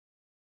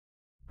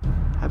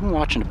I've been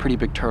watching a pretty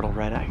big turtle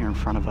right out here in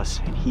front of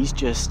us, and he's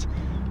just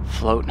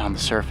floating on the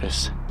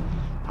surface.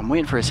 I'm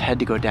waiting for his head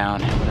to go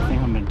down, and what I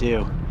think I'm gonna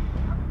do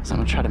is I'm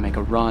gonna try to make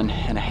a run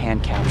and a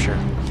hand capture.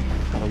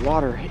 Now the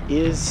water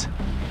is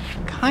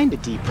kind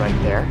of deep right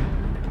there.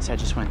 His head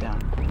just went down.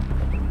 All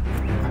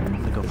right,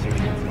 I'm gonna go figure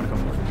it out. I'm gonna go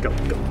for it. Go,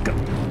 go, go.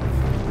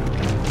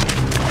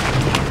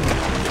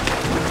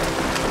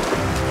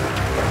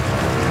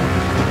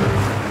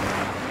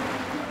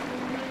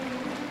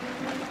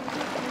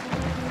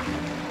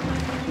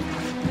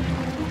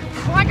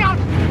 Oh, I got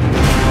him!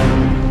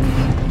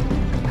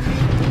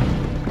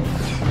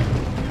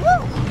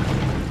 Woo!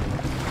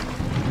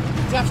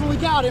 Definitely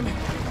got him.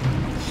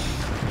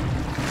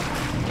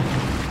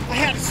 I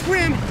had to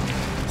swim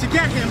to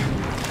get him.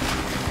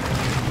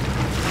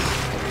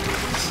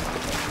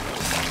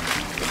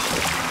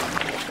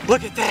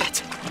 Look at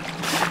that.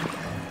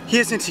 He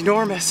isn't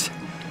enormous,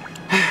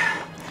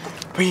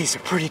 but he's a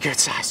pretty good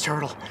sized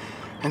turtle.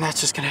 And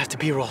that's just gonna have to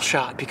be a roll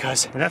shot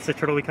because... And that's the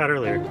turtle we caught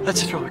earlier.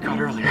 That's the turtle we caught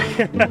earlier.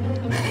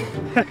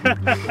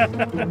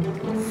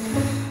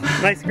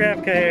 Nice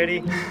grab,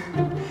 Coyote.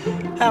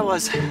 That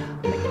was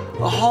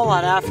a whole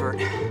lot of effort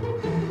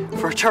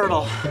for a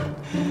turtle.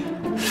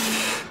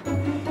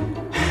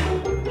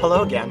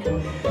 Hello again.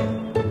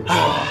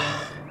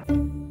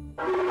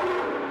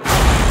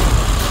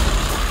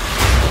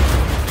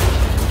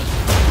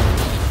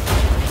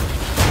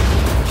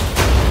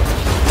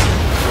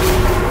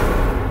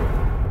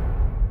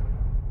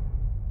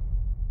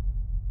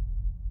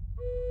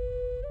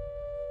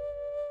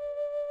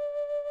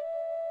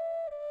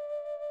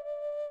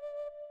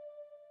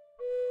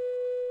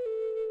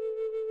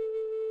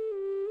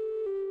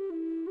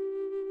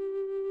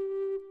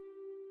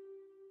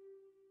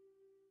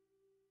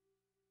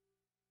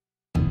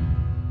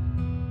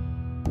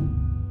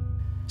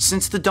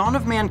 Since the dawn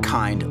of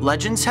mankind,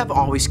 legends have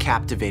always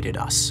captivated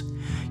us.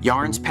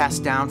 Yarns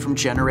passed down from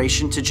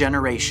generation to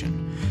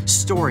generation,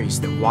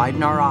 stories that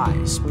widen our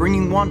eyes,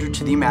 bringing wonder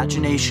to the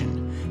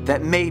imagination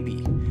that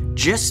maybe,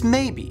 just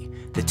maybe,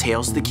 the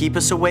tales that keep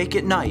us awake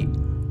at night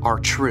are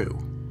true.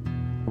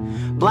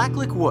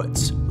 Blacklick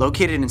Woods,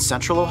 located in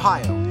central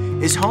Ohio,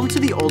 is home to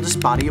the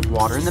oldest body of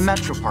water in the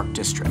Metro Park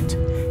District,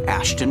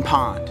 Ashton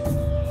Pond,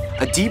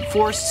 a deep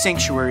forest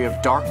sanctuary of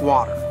dark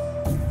water,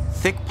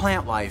 thick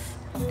plant life,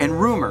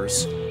 and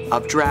rumors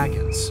of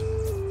dragons.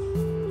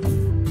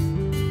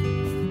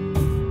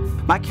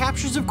 My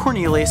captures of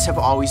Cornelius have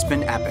always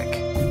been epic,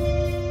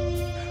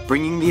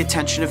 bringing the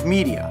attention of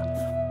media,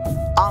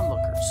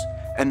 onlookers,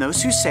 and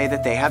those who say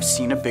that they have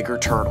seen a bigger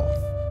turtle.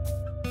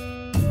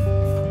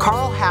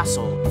 Karl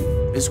Hassel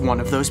is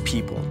one of those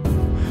people,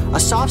 a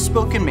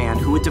soft-spoken man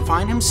who would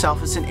define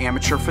himself as an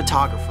amateur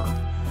photographer.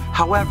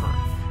 However,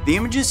 the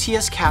images he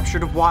has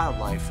captured of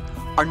wildlife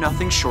are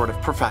nothing short of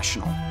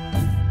professional.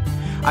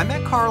 I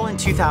met Karl in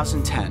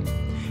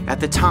 2010.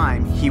 At the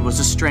time, he was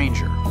a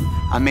stranger,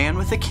 a man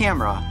with a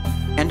camera,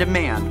 and a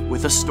man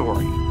with a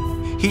story.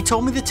 He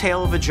told me the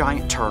tale of a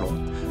giant turtle,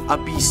 a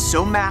beast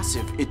so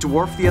massive it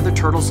dwarfed the other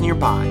turtles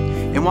nearby,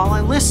 and while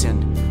I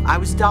listened, I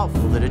was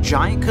doubtful that a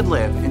giant could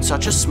live in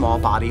such a small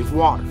body of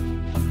water.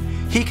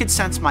 He could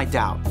sense my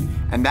doubt,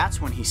 and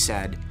that's when he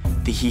said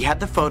that he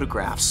had the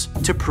photographs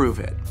to prove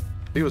it.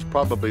 He was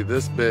probably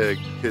this big.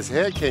 His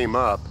head came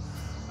up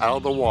out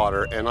of the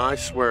water, and I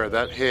swear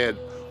that head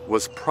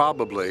was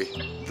probably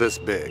this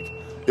big.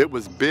 It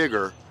was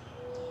bigger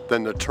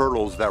than the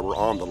turtles that were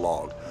on the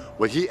log.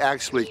 Well, he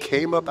actually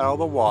came up out of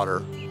the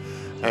water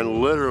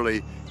and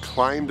literally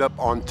climbed up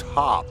on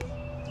top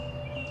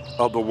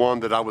of the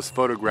one that I was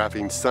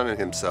photographing sunning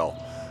himself.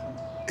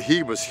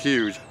 He was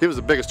huge. He was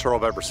the biggest turtle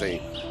I've ever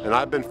seen. And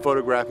I've been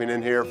photographing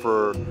in here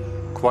for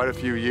quite a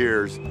few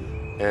years,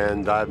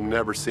 and I've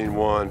never seen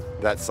one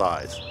that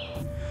size.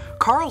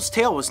 Karl's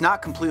tale was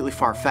not completely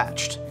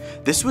far-fetched.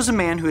 This was a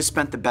man who has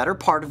spent the better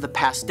part of the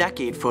past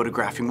decade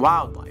photographing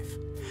wildlife.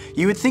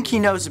 You would think he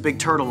knows a big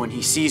turtle when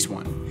he sees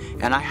one,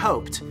 and I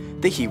hoped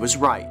that he was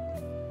right.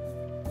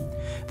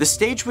 The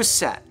stage was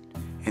set,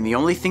 and the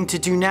only thing to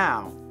do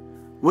now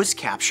was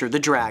capture the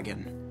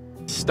dragon.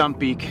 Stump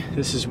Beak,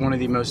 this is one of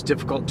the most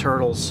difficult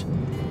turtles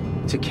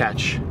to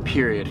catch,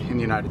 period, in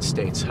the United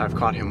States. I've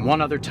caught him one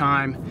other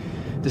time.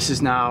 This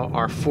is now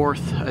our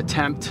 4th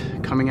attempt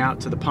coming out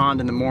to the pond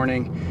in the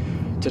morning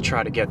to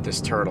try to get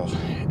this turtle.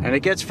 And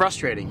it gets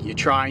frustrating. You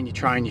try and you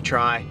try and you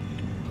try.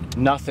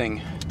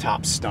 Nothing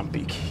tops Stump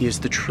Beak. He is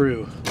the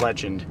true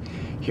legend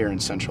here in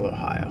central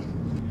Ohio.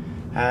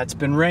 It's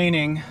been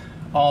raining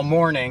all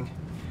morning,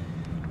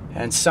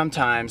 and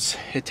sometimes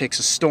it takes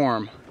a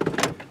storm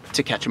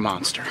to catch a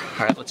monster.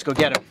 All right, let's go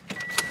get him.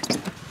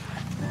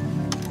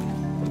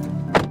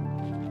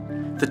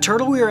 The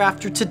turtle we are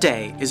after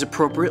today is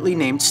appropriately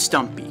named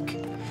Stump Beak.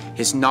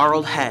 His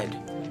gnarled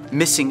head,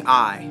 missing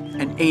eye,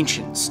 and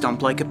ancient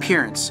stump-like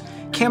appearance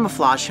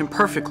camouflage him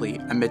perfectly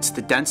amidst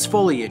the dense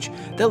foliage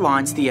that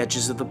lines the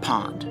edges of the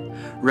pond,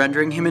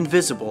 rendering him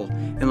invisible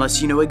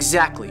unless you know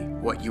exactly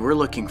what you are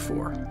looking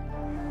for.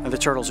 Now, the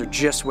turtles are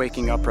just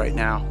waking up right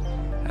now,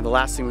 And the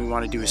last thing we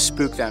want to do is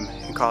spook them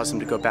and cause them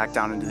to go back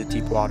down into the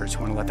deep waters.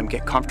 We want to let them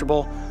get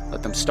comfortable,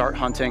 let them start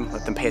hunting,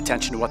 let them pay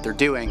attention to what they're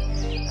doing,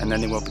 and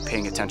then they won't be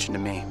paying attention to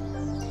me.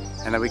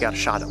 And then we got a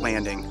shot at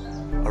landing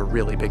a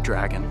really big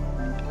dragon.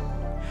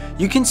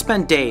 You can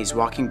spend days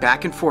walking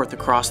back and forth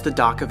across the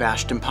dock of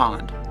Ashton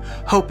Pond,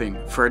 hoping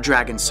for a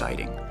dragon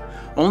sighting,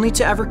 only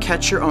to ever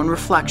catch your own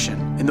reflection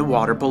in the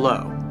water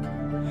below.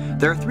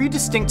 There are 3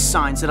 distinct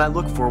signs that I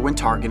look for when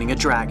targeting a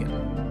dragon: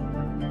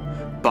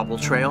 bubble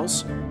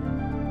trails,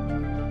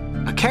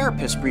 a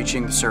carapace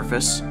breaching the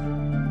surface,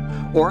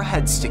 or a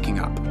head sticking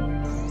up.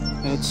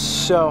 And it's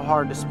so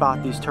hard to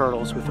spot these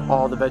turtles with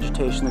all the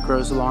vegetation that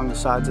grows along the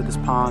sides of this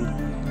pond.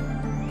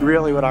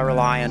 Really what I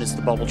rely on is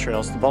the bubble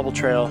trails. The bubble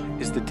trail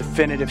is the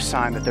definitive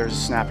sign that there's a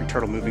snapping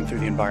turtle moving through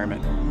the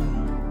environment.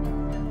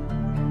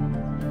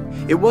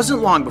 It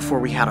wasn't long before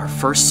we had our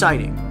first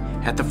sighting.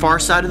 At the far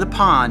side of the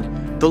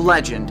pond, the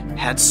legend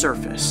had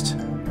surfaced.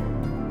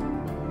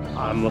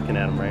 I'm looking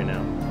at him right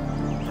now.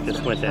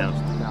 Just went down.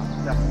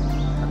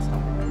 That's him.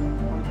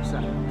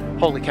 100%.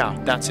 Holy cow,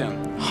 that's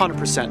him.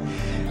 100%.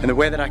 And the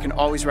way that I can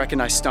always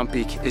recognize Stump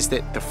Beak is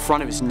that the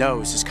front of his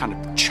nose is kind of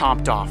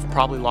chomped off.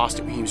 Probably lost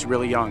it when he was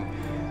really young.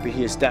 But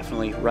he is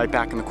definitely right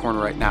back in the corner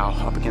right now,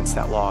 up against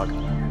that log.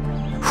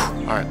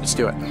 Whew. All right, let's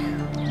do it.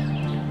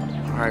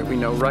 All right, we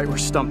know right where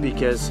Stump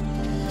Beak is.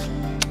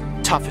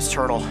 Toughest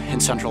turtle in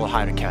Central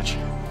Ohio to catch.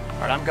 All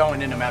right, I'm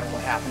going in no matter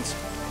what happens.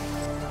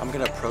 I'm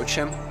gonna approach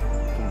him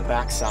from the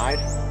back side,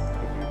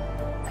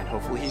 and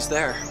hopefully he's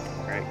there.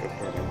 All right, go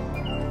for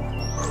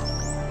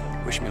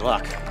it. Wish me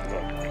luck.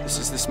 This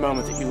is this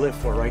moment that you live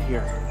for right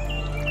here.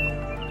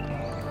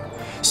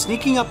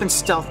 Sneaking up in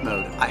stealth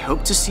mode, I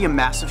hope to see a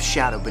massive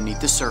shadow beneath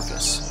the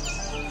surface.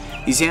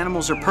 These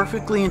animals are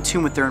perfectly in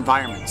tune with their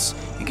environments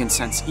and can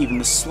sense even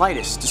the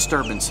slightest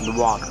disturbance in the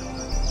water.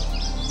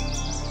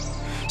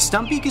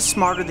 Stump Beak is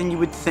smarter than you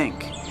would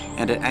think,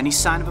 and at any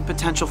sign of a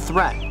potential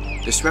threat,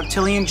 this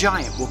reptilian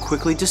giant will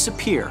quickly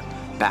disappear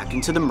back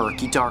into the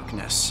murky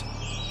darkness.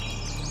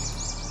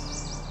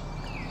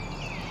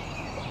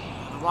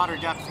 The water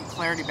depth and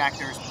clarity back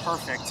there is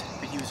perfect,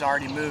 but he was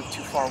already moved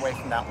too far away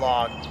from that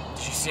log.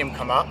 Did you see him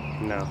come up?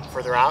 No.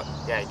 Further out?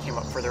 Yeah, he came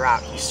up further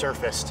out. He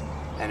surfaced,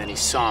 and then he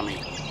saw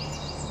me.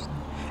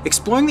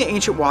 Exploring the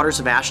ancient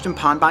waters of Ashton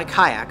Pond by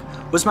kayak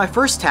was my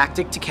first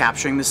tactic to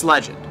capturing this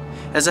legend,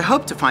 as I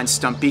hoped to find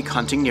Stump Beak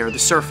hunting near the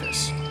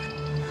surface.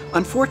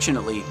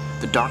 Unfortunately,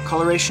 the dark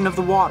coloration of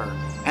the water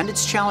and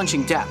its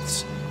challenging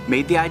depths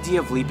made the idea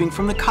of leaping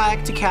from the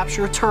kayak to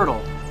capture a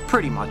turtle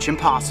pretty much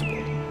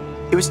impossible.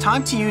 It was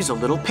time to use a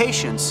little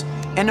patience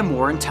and a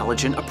more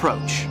intelligent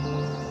approach: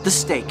 the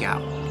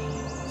stakeout.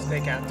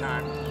 Stakeout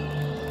time.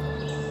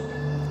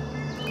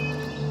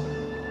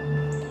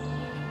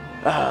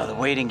 The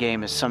waiting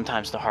game is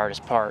sometimes the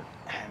hardest part,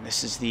 and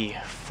this is the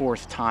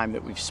 4th time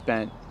that we've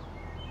spent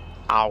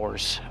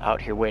hours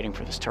out here waiting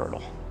for this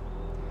turtle.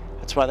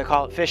 That's why they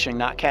call it fishing,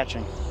 not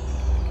catching.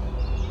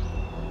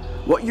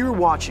 What you're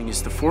watching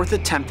is the 4th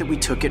attempt that we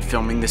took at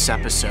filming this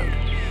episode.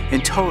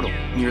 In total,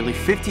 nearly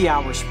 50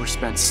 hours were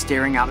spent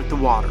staring out at the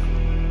water,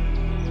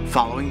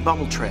 following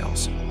bubble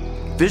trails,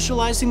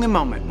 visualizing the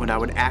moment when I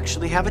would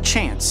actually have a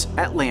chance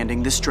at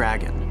landing this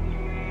dragon.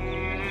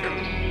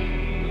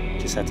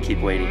 Just have to keep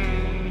waiting.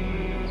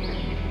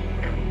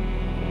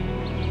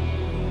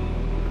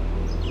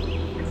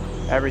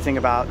 Everything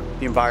about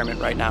the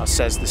environment right now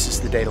says this is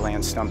the day to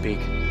land Stump Beak.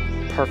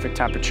 Perfect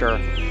temperature,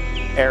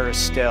 air is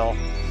still,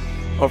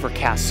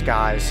 overcast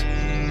skies.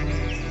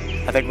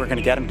 I think we're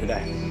gonna get him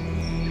today.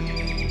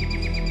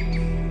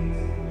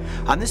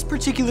 On this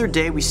particular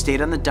day, we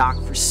stayed on the dock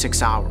for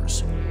 6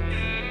 hours,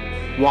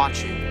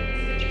 watching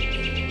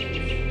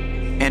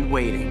and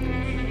waiting.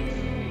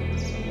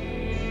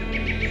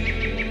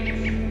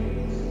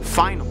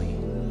 Finally,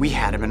 we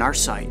had him in our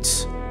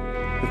sights.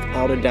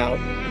 Without a doubt,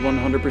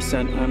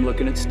 100% I'm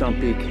looking at Stump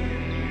Beak,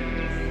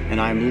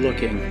 and I'm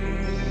looking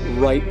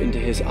right into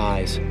his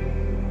eyes.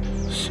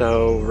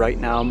 So right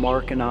now,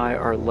 Mark and I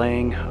are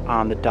laying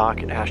on the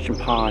dock at Ashton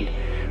Pond.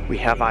 We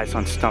have eyes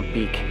on Stump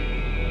Beak.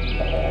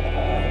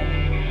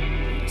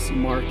 See,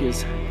 Mark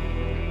is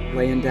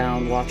laying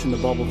down, watching the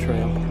bubble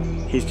trail.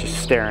 He's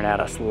just staring at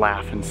us,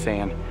 laughing,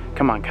 saying,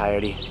 "Come on,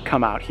 Coyote,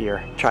 come out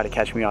here. Try to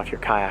catch me off your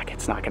kayak.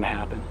 It's not gonna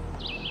happen."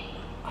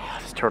 Oh,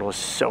 this turtle is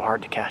so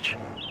hard to catch.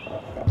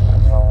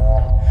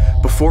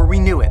 Before we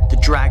knew it, the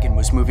dragon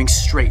was moving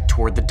straight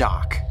toward the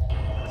dock.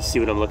 See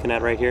what I'm looking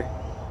at right here?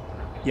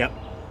 Yep.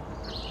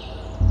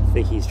 I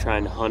think he's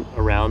trying to hunt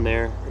around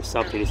there or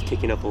something. He's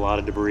kicking up a lot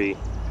of debris.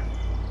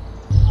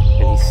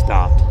 And he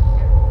stopped.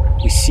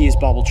 We see his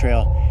bubble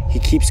trail. He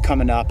keeps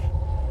coming up.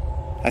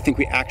 I think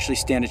we actually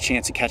stand a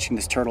chance at catching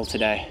this turtle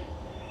today.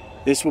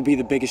 This will be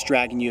the biggest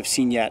dragon you have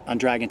seen yet on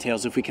Dragon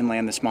Tales if we can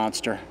land this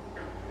monster.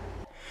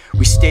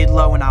 We stayed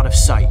low and out of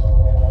sight.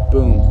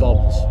 Boom,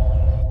 bubbles.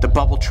 The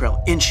bubble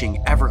trail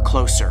inching ever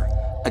closer,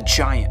 a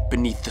giant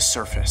beneath the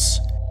surface.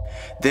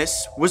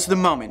 This was the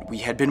moment we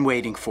had been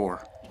waiting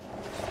for.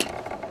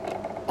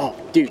 Oh,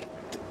 dude,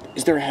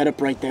 is there a head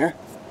up right there?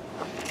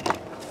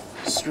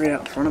 Straight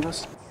out in front of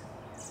us?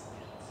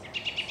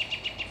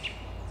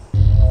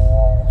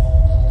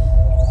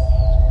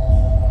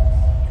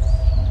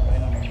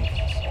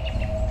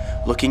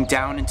 Looking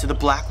down into the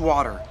black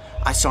water,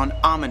 I saw an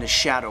ominous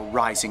shadow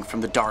rising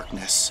from the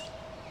darkness.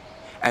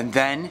 And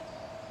then,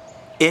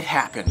 it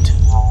happened.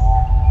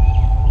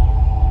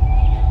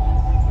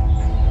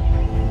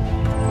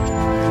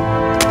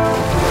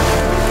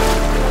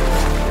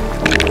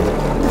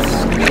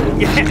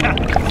 Yeah!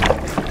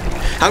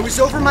 I was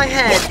over my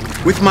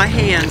head with my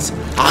hands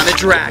on a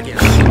dragon.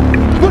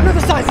 Look at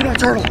the size of that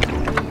turtle!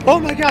 Oh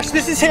my gosh,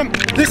 this is him!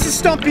 This is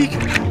Stump Beak!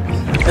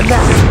 And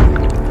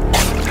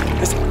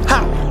that is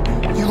how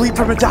you leap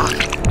from a dock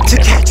to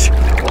catch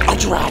a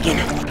dragon.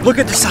 Look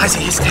at the size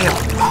of his tail.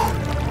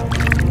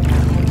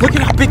 Look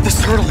at how big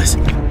this turtle is.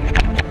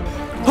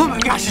 Oh my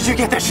gosh, did you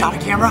get that shot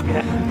of camera?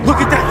 Yeah. Look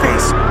at that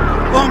face.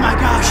 Oh my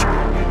gosh.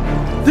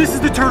 This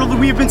is the turtle that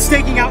we have been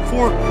staking out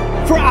for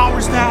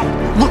hours now.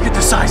 Look at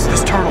the size of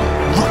this turtle.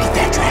 Look at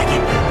that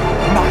dragon.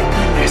 My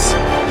goodness.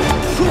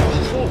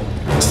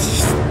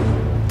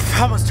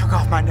 Almost took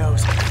off my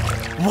nose.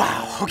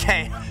 Wow,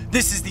 okay.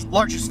 This is the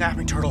largest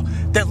snapping turtle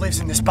that lives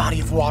in this body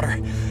of water.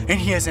 And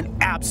he is an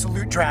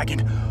absolute dragon.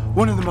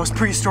 One of the most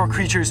prehistoric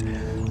creatures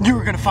you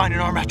are gonna find in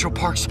our metro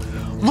parks.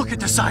 Look at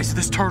the size of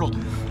this turtle.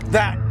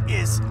 That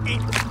is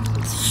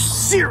a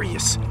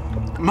serious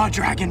mud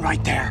dragon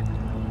right there.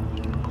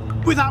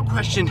 Without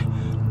question,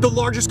 the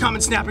largest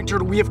common snapping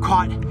turtle we have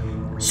caught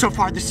so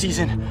far this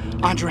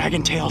season on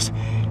Dragon Tales.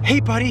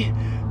 Hey buddy,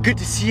 good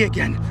to see you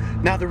again.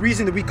 Now the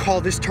reason that we call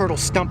this turtle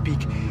Stump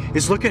Beak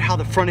is look at how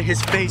the front of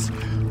his face,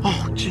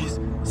 oh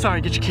jeez,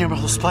 sorry, get your camera a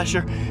little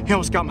splasher. He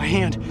almost got my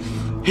hand.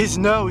 His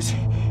nose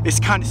is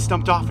kind of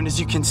stumped off, and as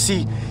you can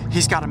see,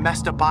 he's got a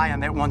messed up eye on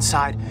that one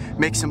side,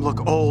 makes him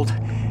look old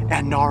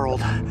and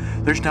gnarled.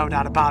 There's no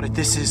doubt about it,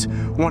 this is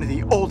one of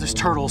the oldest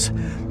turtles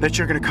that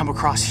you're gonna come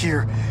across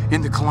here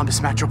in the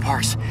Columbus Metro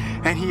Parks.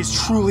 And he is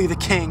truly the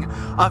king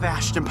of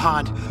Ashton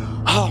Pond.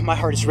 Oh, my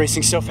heart is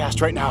racing so fast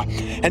right now.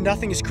 And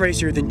nothing is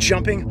crazier than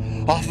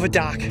jumping off of a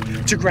dock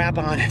to grab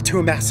on to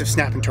a massive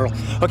snapping turtle.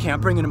 Okay, I'm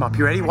bringing him up.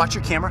 You ready? Watch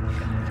your camera.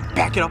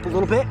 Back it up a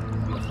little bit.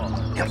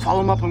 Yeah, follow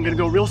him up. I'm gonna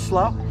go real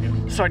slow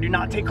so I do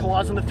not take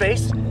claws in the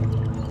face.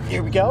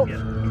 Here we go.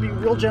 Be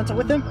real gentle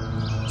with him.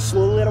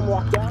 Slowly let him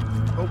walk down.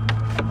 Oh,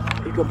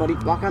 there you go, buddy.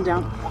 Walk on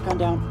down. Walk on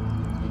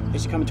down.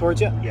 Is he coming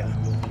towards you? Yeah.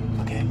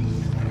 Okay.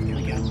 Here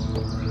we go.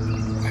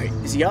 All right.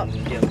 Is he up?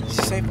 Yeah. Is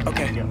he safe?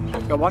 Okay.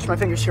 Yeah. Go watch my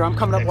fingers here. I'm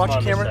coming up. Watch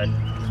the camera.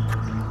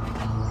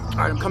 All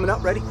right. I'm coming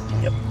up. Ready?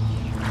 Yep.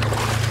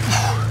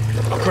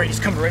 Oh, great. He's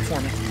coming right for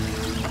me.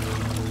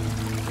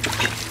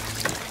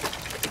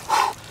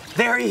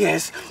 There he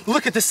is.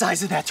 Look at the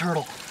size of that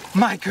turtle.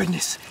 My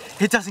goodness.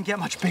 It doesn't get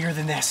much bigger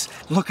than this.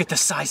 Look at the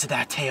size of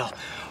that tail.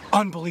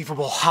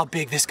 Unbelievable how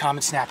big this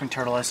common snapping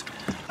turtle is.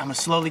 I'm gonna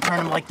slowly turn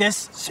him like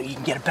this so you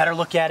can get a better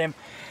look at him.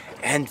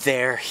 And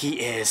there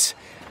he is.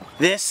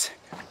 This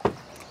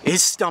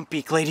is Stump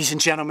Beak, ladies and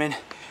gentlemen.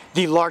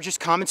 The largest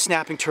common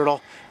snapping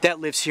turtle that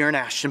lives here in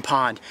Ashton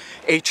Pond.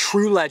 A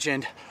true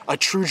legend, a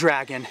true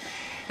dragon,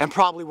 and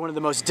probably one of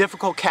the most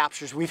difficult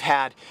captures we've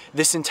had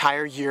this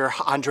entire year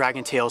on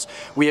Dragon Tales.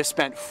 We have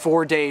spent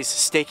 4 days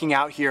staking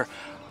out here,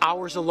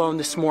 hours alone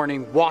this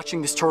morning,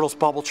 watching this turtle's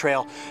bubble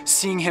trail,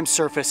 seeing him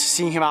surface,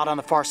 seeing him out on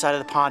the far side of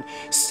the pond,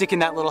 sticking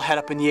that little head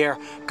up in the air,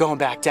 going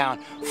back down.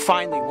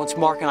 Finally, once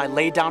Mark and I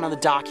laid down on the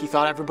dock, he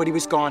thought everybody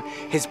was gone.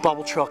 His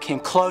bubble trail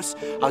came close.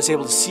 I was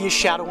able to see his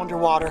shadow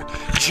underwater,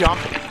 jump,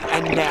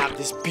 and nab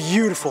this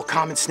beautiful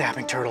common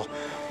snapping turtle.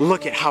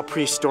 Look at how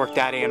prehistoric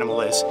that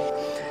animal is.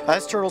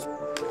 This turtle's,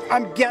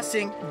 I'm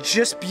guessing,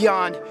 just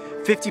beyond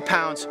 50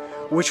 pounds,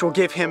 which will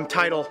give him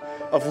title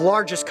of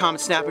largest common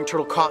snapping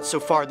turtle caught so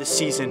far this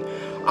season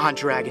on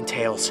Dragon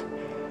Tales.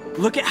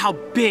 Look at how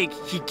big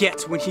he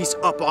gets when he's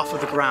up off of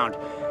the ground.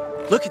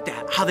 Look at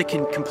that, how they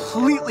can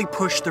completely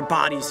push their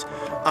bodies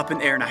up in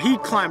the air. Now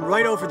he'd climb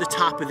right over the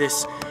top of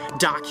this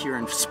dock here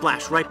and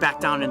splash right back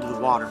down into the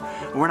water.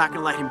 And we're not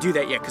gonna let him do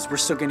that yet because we're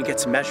still gonna get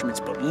some measurements,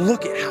 but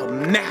look at how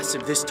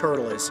massive this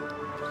turtle is.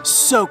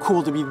 So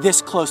cool to be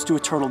this close to a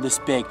turtle this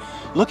big.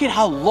 Look at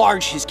how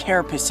large his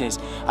carapace is.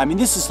 I mean,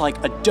 this is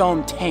like a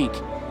dome tank.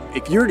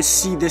 If you're to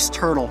see this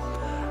turtle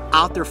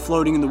out there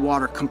floating in the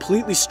water,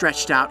 completely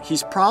stretched out,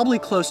 he's probably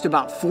close to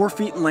about 4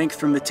 feet in length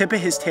from the tip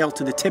of his tail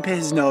to the tip of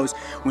his nose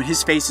when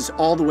his face is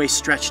all the way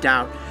stretched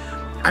out.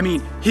 I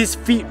mean, his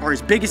feet are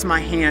as big as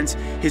my hands.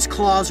 His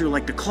claws are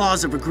like the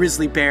claws of a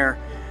grizzly bear.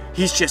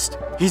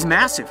 He's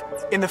massive.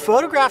 In the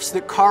photographs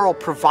that Karl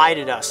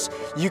provided us,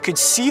 you could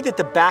see that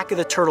the back of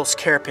the turtle's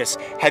carapace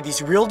had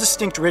these real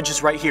distinct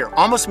ridges right here,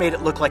 almost made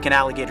it look like an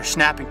alligator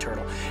snapping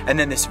turtle. And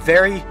then this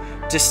very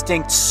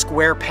distinct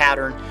square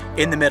pattern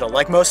in the middle,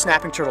 like most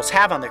snapping turtles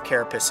have on their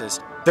carapaces.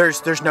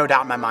 There's no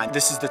doubt in my mind,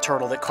 this is the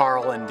turtle that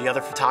Karl and the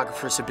other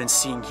photographers have been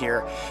seeing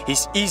here.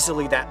 He's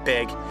easily that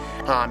big.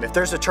 If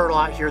there's a turtle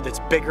out here that's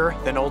bigger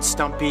than old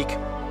Stump Beak,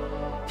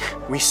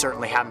 we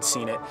certainly haven't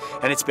seen it,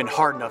 and it's been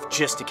hard enough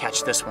just to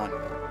catch this one.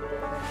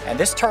 And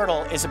this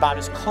turtle is about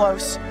as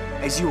close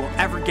as you will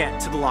ever get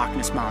to the Loch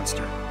Ness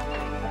Monster.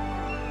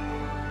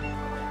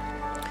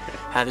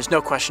 There's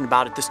no question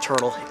about it, this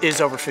turtle is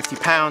over 50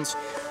 pounds,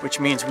 which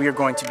means we are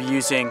going to be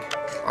using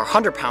our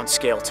 100-pound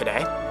scale today.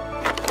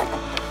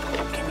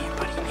 Give me a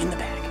buddy. in the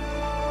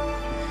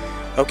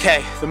bag.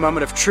 Okay, the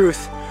moment of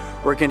truth.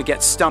 We're gonna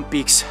get Stump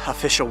Beak's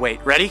official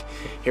weight. Ready?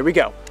 Here we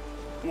go.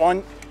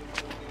 1,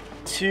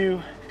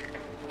 2,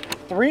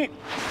 3.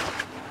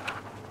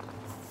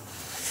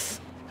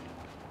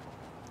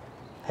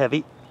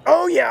 Heavy.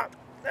 Oh yeah,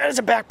 that is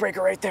a backbreaker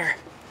right there.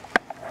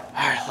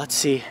 All right, let's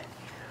see.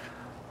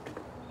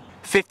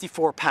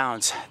 54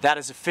 pounds. That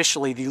is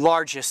officially the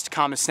largest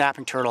common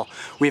snapping turtle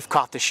we have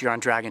caught this year on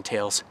Dragon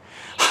Tales.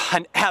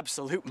 An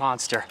absolute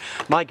monster.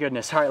 My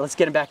goodness. All right, let's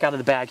get him back out of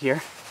the bag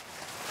here.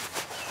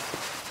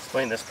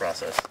 Explain this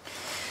process.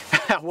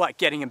 What,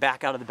 getting him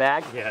back out of the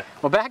bag? Yeah.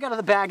 Well, back out of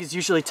the bag is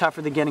usually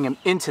tougher than getting him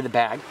into the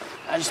bag.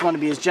 I just want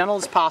to be as gentle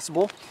as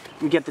possible.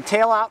 We get the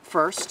tail out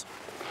first,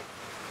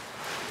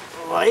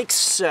 like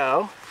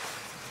so.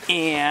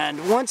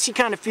 And once he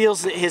kind of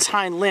feels that his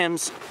hind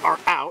limbs are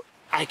out,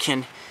 I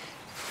can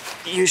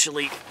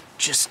usually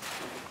just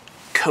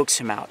coax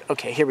him out.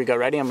 Okay, here we go.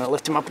 Ready? I'm going to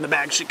lift him up in the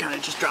bag. Should kind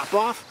of just drop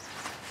off.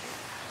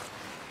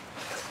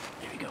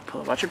 There we go.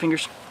 Pull it. Watch your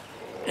fingers.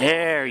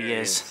 There he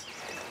is.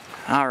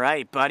 All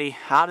right, buddy.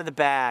 Out of the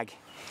bag.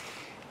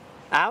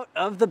 Out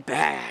of the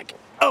bag.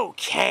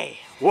 Okay.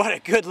 What a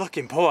good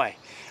looking boy.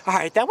 All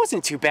right, that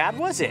wasn't too bad,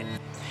 was it?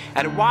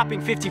 At a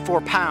whopping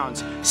 54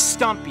 pounds,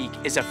 Stump Beak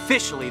is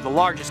officially the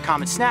largest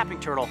common snapping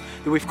turtle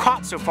that we've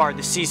caught so far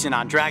this season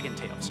on Dragon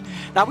Tales.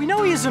 Now, we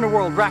know he isn't a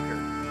world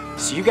record,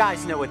 so you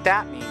guys know what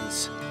that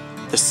means.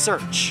 The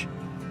search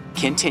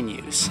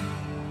continues.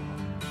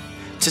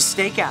 To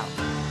stake out,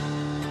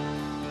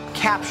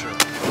 capture,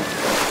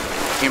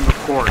 and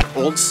record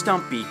Old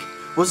Stump Beak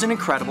was an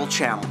incredible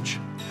challenge.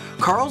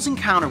 Karl's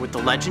encounter with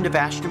the legend of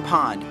Ashton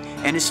Pond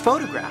and his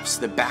photographs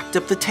that backed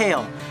up the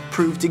tale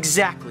proved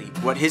exactly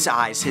what his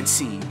eyes had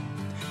seen.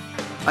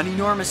 An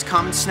enormous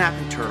common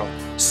snapping turtle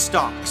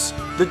stalks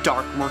the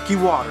dark, murky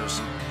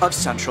waters of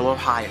central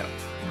Ohio.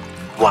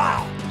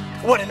 Wow,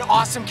 what an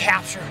awesome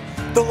capture!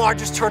 The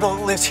largest turtle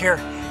that lives here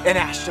in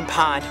Ashton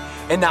Pond.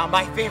 And now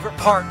my favorite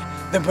part,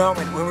 the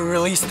moment when we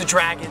release the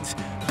dragons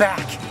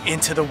back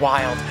into the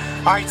wild.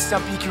 All right,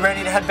 Stump Beak, you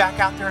ready to head back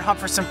out there and hunt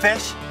for some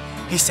fish?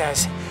 He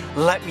says,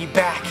 let me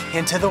back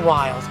into the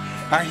wild.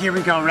 All right, here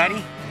we go,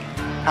 ready?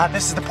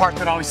 This is the part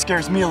that always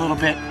scares me a little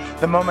bit.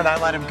 The moment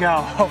I let him go,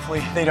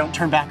 hopefully they don't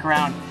turn back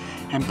around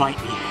and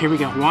bite me. Here we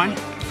go, 1,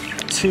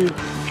 2,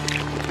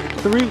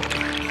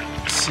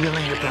 3. See you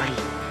later,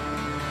 buddy.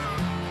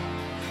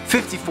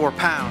 54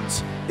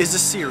 pounds is a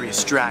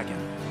serious dragon,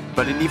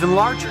 but an even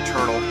larger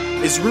turtle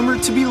is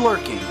rumored to be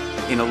lurking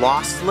in a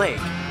lost lake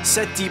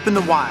set deep in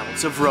the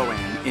wilds of Rowan,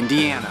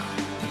 Indiana.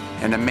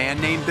 And a man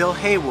named Bill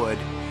Haywood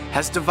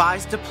has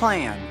devised a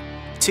plan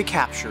to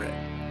capture it.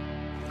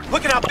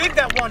 Look at how big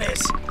that one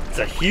is! It's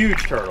a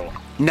huge turtle.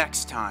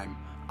 Next time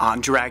on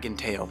Dragon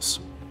Tales.